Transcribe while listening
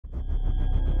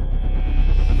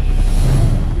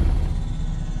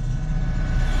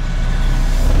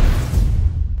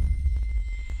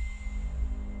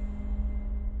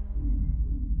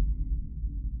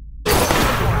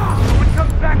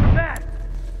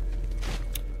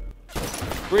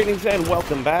Greetings and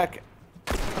welcome back.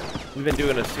 We've been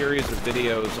doing a series of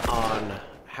videos on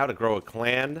how to grow a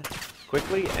clan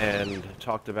quickly and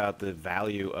talked about the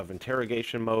value of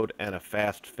interrogation mode and a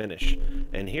fast finish.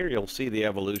 And here you'll see the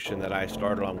evolution that I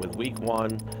started on with week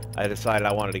 1. I decided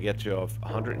I wanted to get to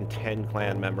 110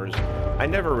 clan members. I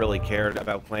never really cared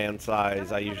about clan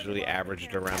size. I usually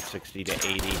averaged around 60 to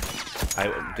 80.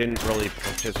 I didn't really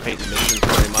participate in missions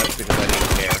very much because I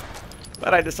didn't care.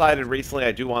 But I decided recently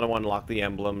I do want to unlock the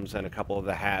emblems and a couple of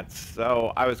the hats,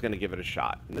 so I was going to give it a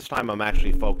shot. And this time I'm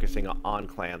actually focusing on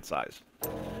clan size.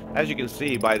 As you can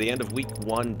see, by the end of week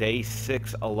 1, day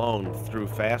 6 alone, through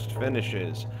fast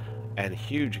finishes and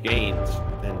huge gains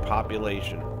in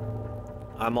population,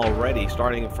 I'm already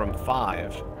starting from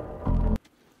 5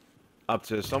 up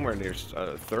to somewhere near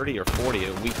 30 or 40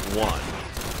 in week 1.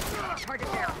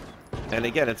 And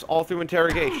again, it's all through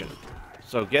interrogation.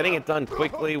 So getting it done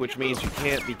quickly, which means you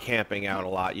can't be camping out a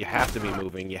lot. You have to be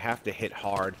moving. You have to hit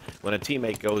hard. When a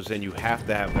teammate goes in, you have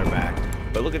to have their back.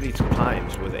 But look at these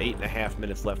times with 8.5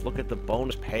 minutes left. Look at the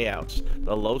bonus payouts.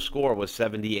 The low score was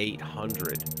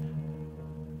 7,800.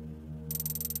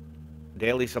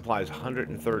 Daily supplies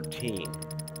 113.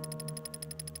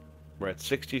 We're at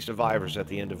 60 survivors at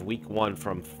the end of week 1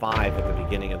 from 5 at the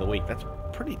beginning of the week. That's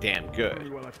pretty damn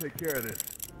good. Well, I take care of this.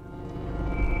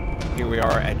 Here we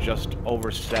are at just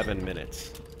over 7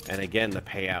 minutes. And again, the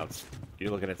payouts.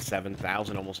 You're looking at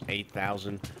 7,000, almost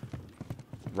 8,000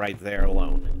 right there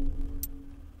alone.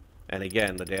 And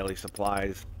again, the daily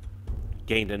supplies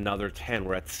gained another 10.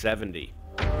 We're at 70.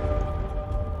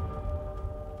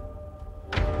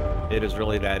 It is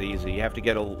really that easy. You have to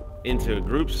get into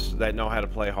groups that know how to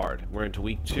play hard. We're into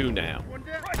week 2 now.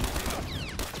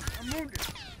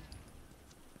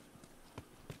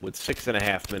 With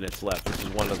 6.5 minutes left. This is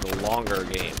one of the longer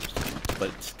games, but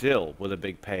still with a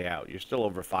big payout. You're still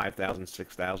over 5,000,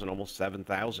 6,000, almost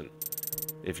 7,000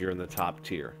 if you're in the top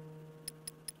tier.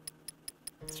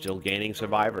 Still gaining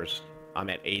survivors. I'm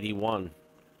at 81.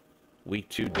 Week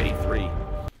 2, day 3.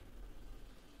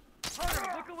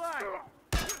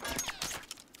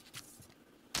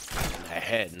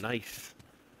 Ahead, nice.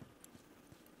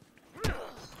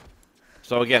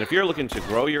 So again, if you're looking to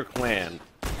grow your clan,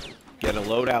 get a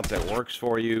loadout that works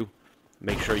for you,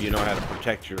 make sure you know how to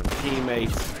protect your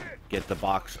teammates, get the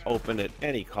box open at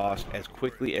any cost as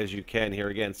quickly as you can. Here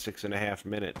again, 6.5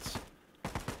 minutes.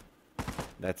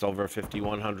 That's over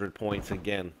 5,100 points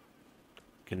again.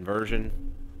 Conversion.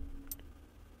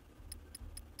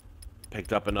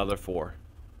 Picked up another 4.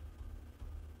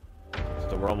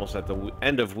 So we're almost at the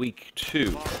end of week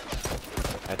 2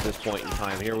 at this point in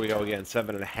time. Here we go again,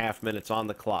 7.5 minutes on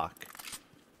the clock.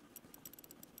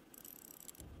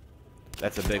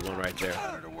 That's a big one right there.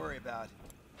 Nothing to worry about.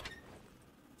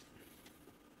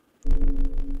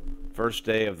 First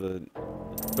day of the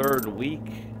 3rd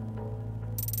week.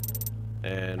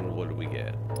 And what do we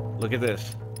get? Look at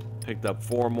this. Picked up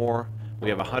 4 more. We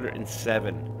have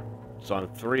 107. So I'm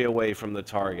 3 away from the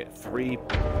target. 3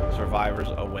 survivors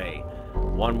away.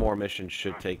 1 more mission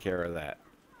should take care of that.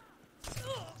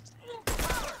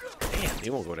 Damn,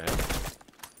 he won't go down.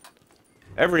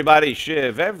 Everybody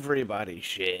shiv. Everybody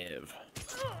shiv.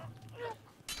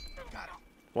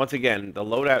 Once again, the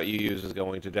loadout you use is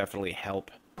going to definitely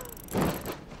help.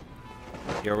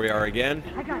 Here we are again,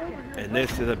 and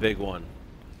this is a big one.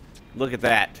 Look at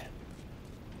that.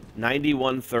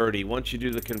 9130. Once you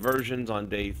do the conversions on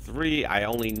day 3, I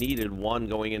only needed 1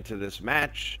 going into this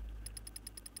match,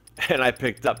 and I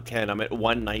picked up 10. I'm at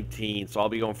 119, so I'll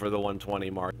be going for the 120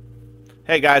 mark.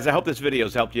 Hey guys, I hope this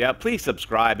video's helped you out. Please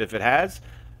subscribe if it has.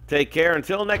 Take care.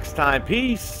 Until next time.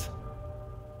 Peace.